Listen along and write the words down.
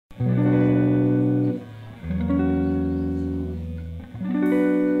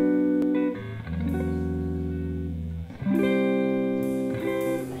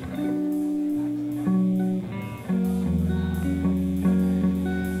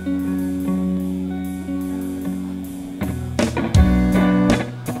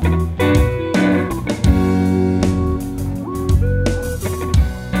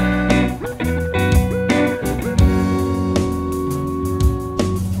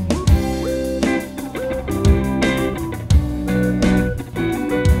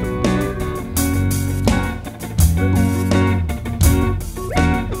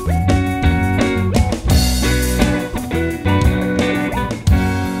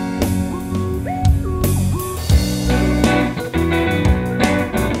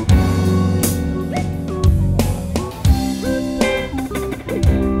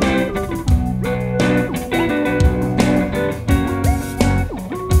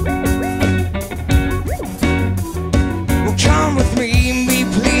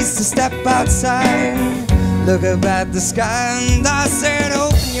step outside, look up at the sky, and I said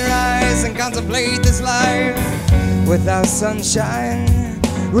open your eyes and contemplate this life without sunshine.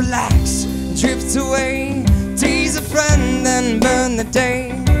 Relax, drift away, tease a friend and burn the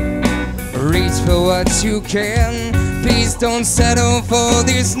day. Reach for what you can, please don't settle for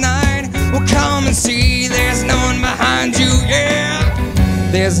this night. Well, come and see, there's no one behind you, yeah.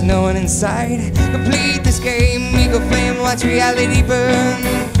 There's no one inside. Complete this game, eagle flame, watch reality burn.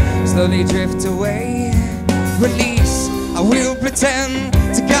 Slowly drift away, release, I will pretend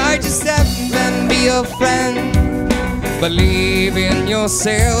to guide your step and be your friend. Believe in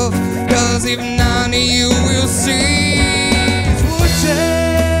yourself, cause if none of you will see,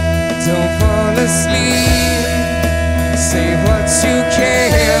 don't fall asleep, say what you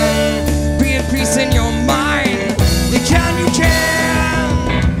can, be at peace in your mind, you can.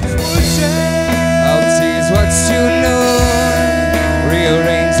 I'll tease what you know,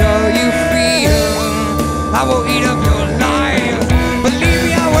 rearrange all you feel, I will eat up your life, believe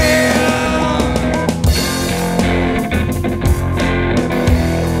me I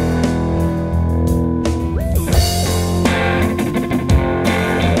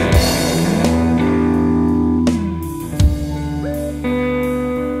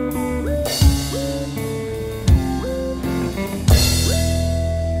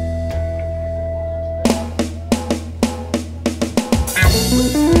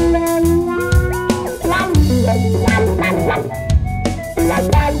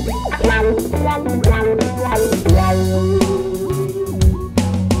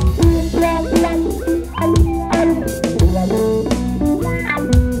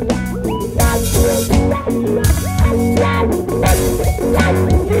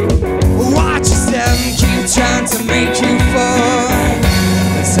watch your step, keep trying to make you fall,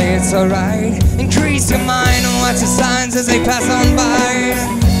 and say it's alright. Increase your mind and watch the signs as they pass on by.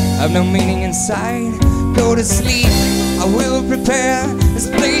 I've no meaning inside, go to sleep, I will prepare this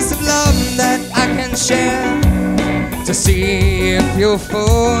place of love that I can share. To see if you'll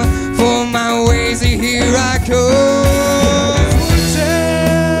fall for my ways, here I go.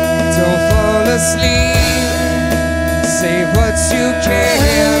 Don't fall asleep, say what you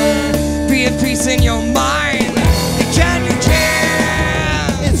can, be at peace in your mind, you can.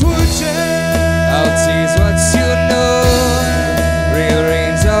 It's I'll tease what you know,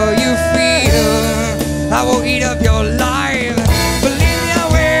 rearrange all you feel, I will eat up your life, believe me I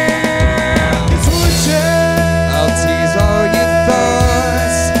will. I'll tease all your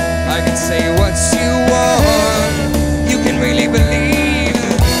thoughts, I can say what you want, you can really believe,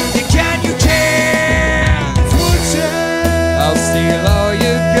 you can. I'll steal all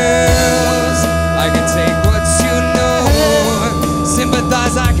your girls, I can take what you know,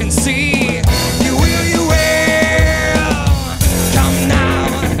 sympathize I can see, you will. Come now,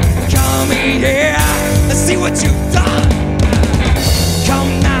 come here, let's see what you've done.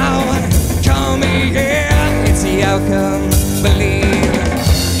 Come now, come here, it's the outcome, believe.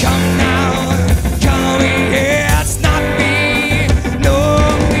 Come now, come here, it's not me, no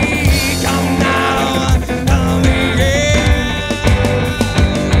me. Come now, come here.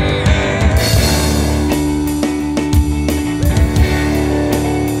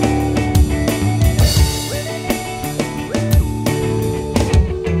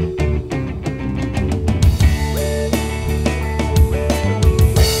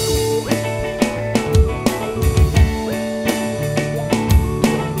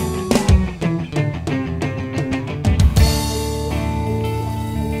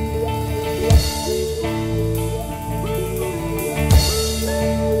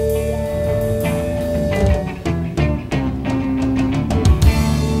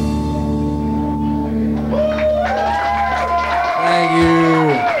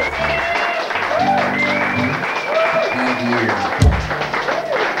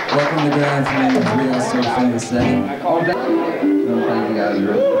 Welcome to Granfalloons. We are Soulfinger 7. Thank you guys.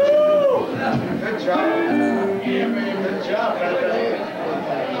 Good job.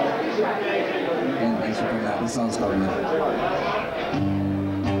 And thanks for coming out. This song's called Love.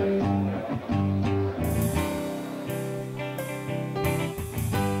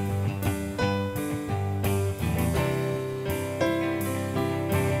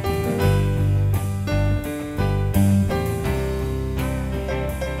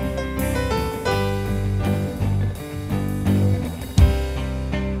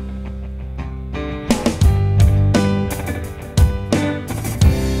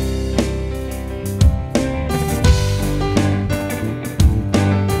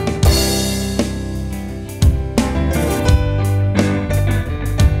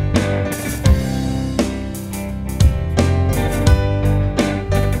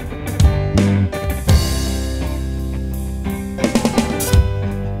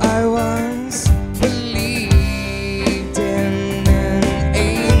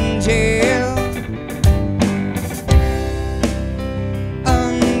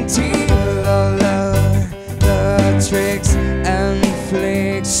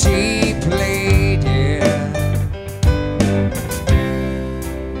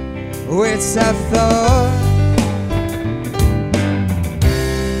 which I thought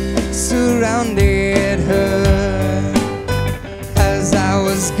surrounded her as I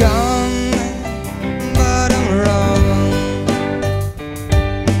was gone, but I'm wrong.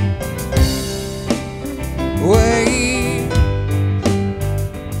 Wait,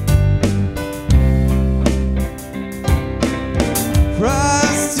 for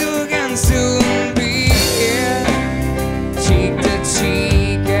us two can soon be here, cheek to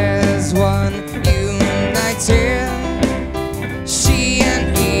cheek as one united, she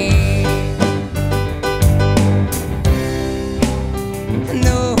and he.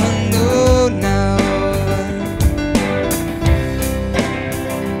 No, no, now.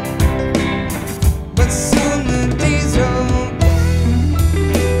 But soon the days roll by,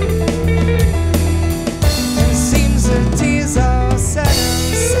 and it seems the tears are set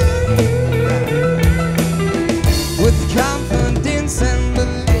aside with confidence and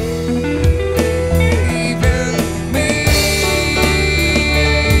belief in me.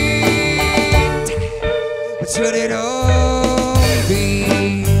 But should it all be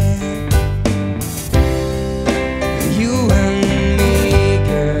you and me,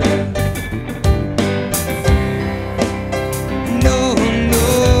 girl? No, no,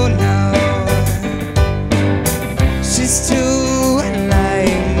 now. She's too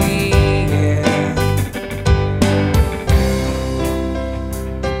like me, yeah.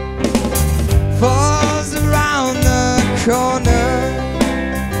 Falls around the corner,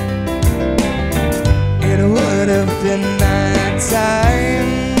 it would have been my time.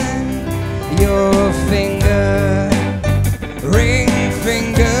 Your finger, ring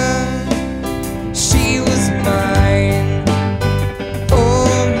finger, she was mine, oh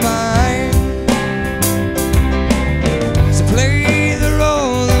mine. She played the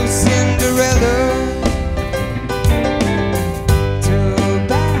role of Cinderella. Too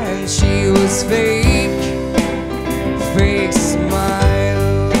bad she was fake, fake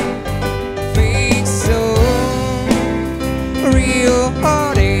smile, fake soul, real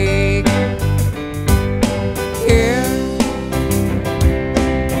heartache, yeah.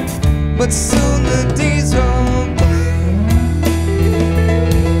 But soon the days roll by,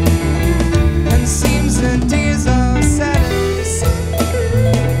 and seems the days are satisfied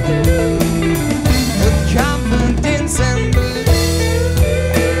with confidence and belief in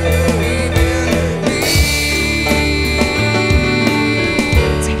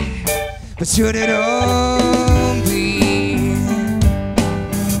me. But should it all be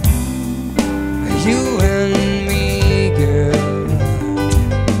you and me, girl?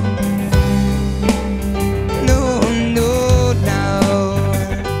 No, no, now.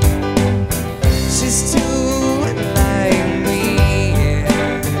 She's too like me, yeah.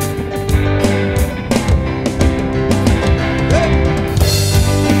 Hey!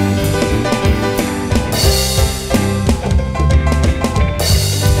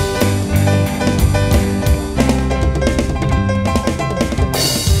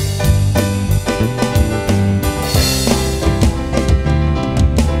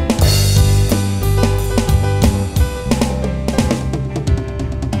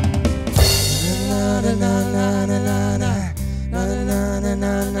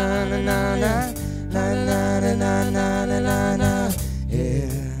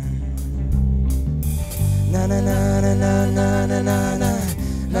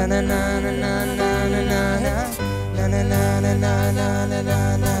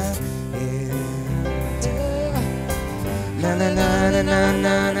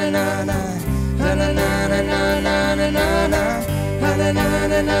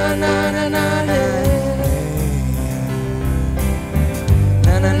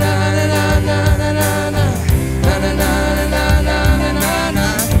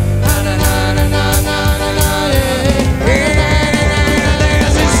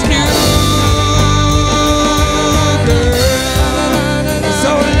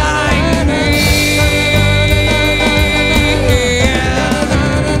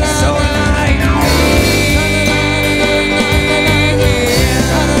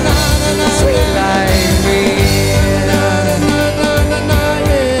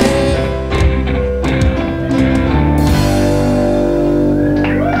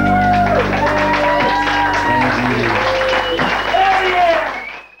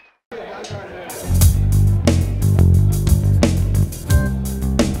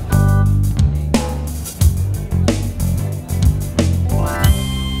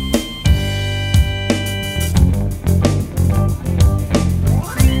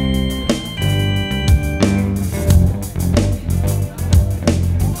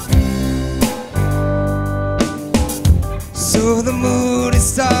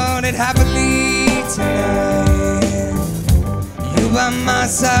 happily tonight. You by my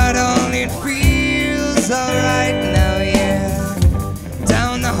side, all it feels alright now, yeah.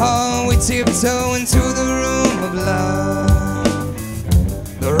 Down the hall we tiptoe into the room of love.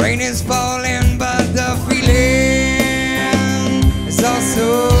 The rain is falling, but the feeling is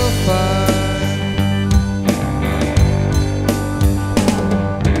also fun.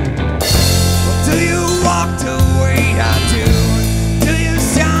 Do you walk the way I do? Do you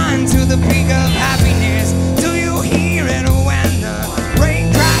shine to the peak of happiness? Do you hear it when the rain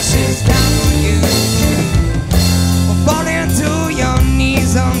crashes down on you? Well, falling to your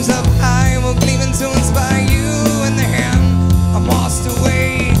knees, arms up high, will gleaming to inspire you. In the hand, I'm washed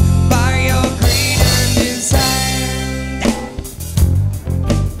away by your greed and desire.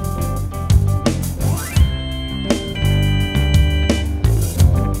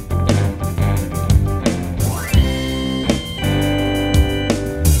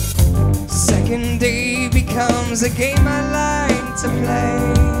 Second day becomes a game I like to play.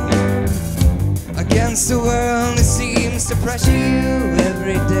 Against the world it seems to pressure you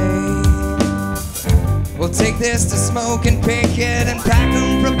every day. We'll take this to smoke and pick it and pack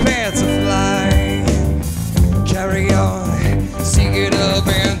and prepare to fly. Carry on, seek it up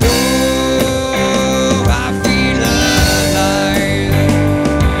and oh, I feel alive.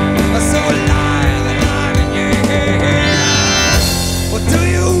 I'm so alive, alive, yeah. Well, do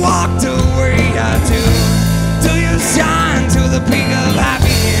you walk the way I do? Do you shine to the peak of happiness?